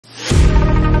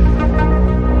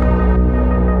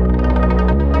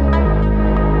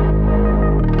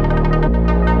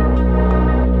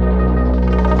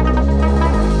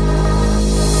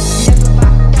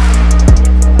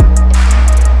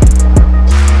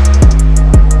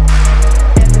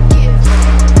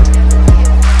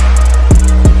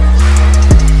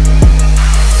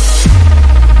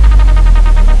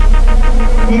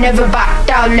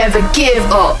never give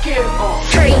up.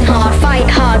 Train hard, fight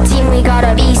hard, team, we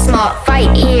gotta be smart.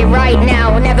 Fight here, right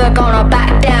now, never gonna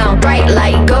back down. Bright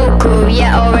like Goku,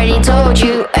 yeah, already told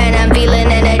you. And I'm feeling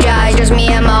energized, just me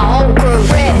and my whole crew.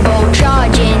 Red Bull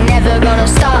charging, never gonna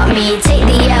stop me. Take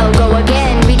the L, go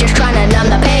again, we just tryna numb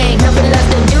the pain. Nothing left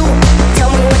to do,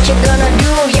 tell me what you gonna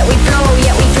do. Yeah, we flow,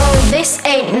 this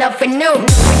ain't nothing new.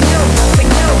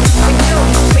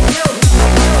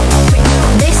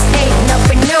 This ain't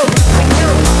nothing new.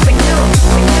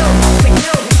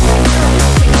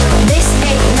 This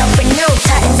ain't nothing new.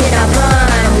 Titans in our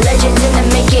prime, legends in the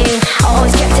making.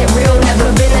 Always kept it real, never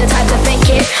been the type to fake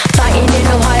it. Fighting in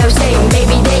Ohio State,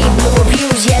 maybe they blew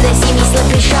reviews. Yeah, they see me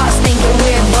slipping shots, thinking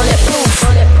we're bulletproof.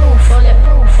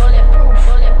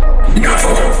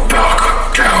 Never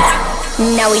back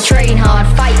down. Now we train hard,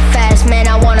 fight fast, man,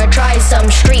 I wanna try some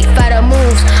Street Fighter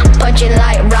moves. Punching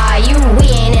like Ryu, we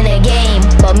ain't in a game,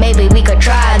 but maybe we could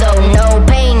try though. No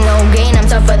pain, no gain, I'm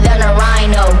tougher than a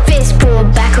rhino. Fist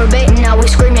pulled back a bit, now we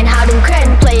screaming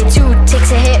Hadouken. Play 2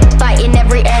 ticks a hit, fighting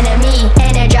every enemy.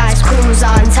 Energized crews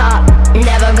on top,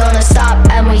 never gonna stop.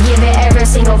 And we give it every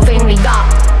single thing we got.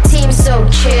 Team so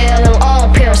chill, all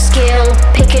pure skill.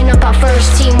 Picking up our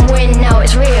first team win, now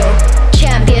it's real.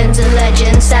 Champions and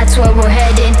legends, that's where we're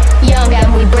heading. Young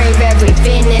and we brave,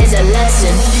 everything is a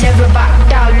lesson. Never back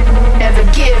down, never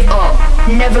give up.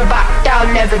 Never back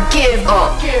down, never give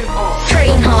up.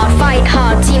 Train hard, fight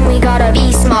hard, team, we gotta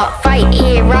be smart. Fight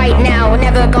here, right now,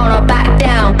 never gonna back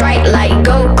down. Bright like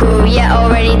Goku, yeah,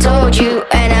 already told you.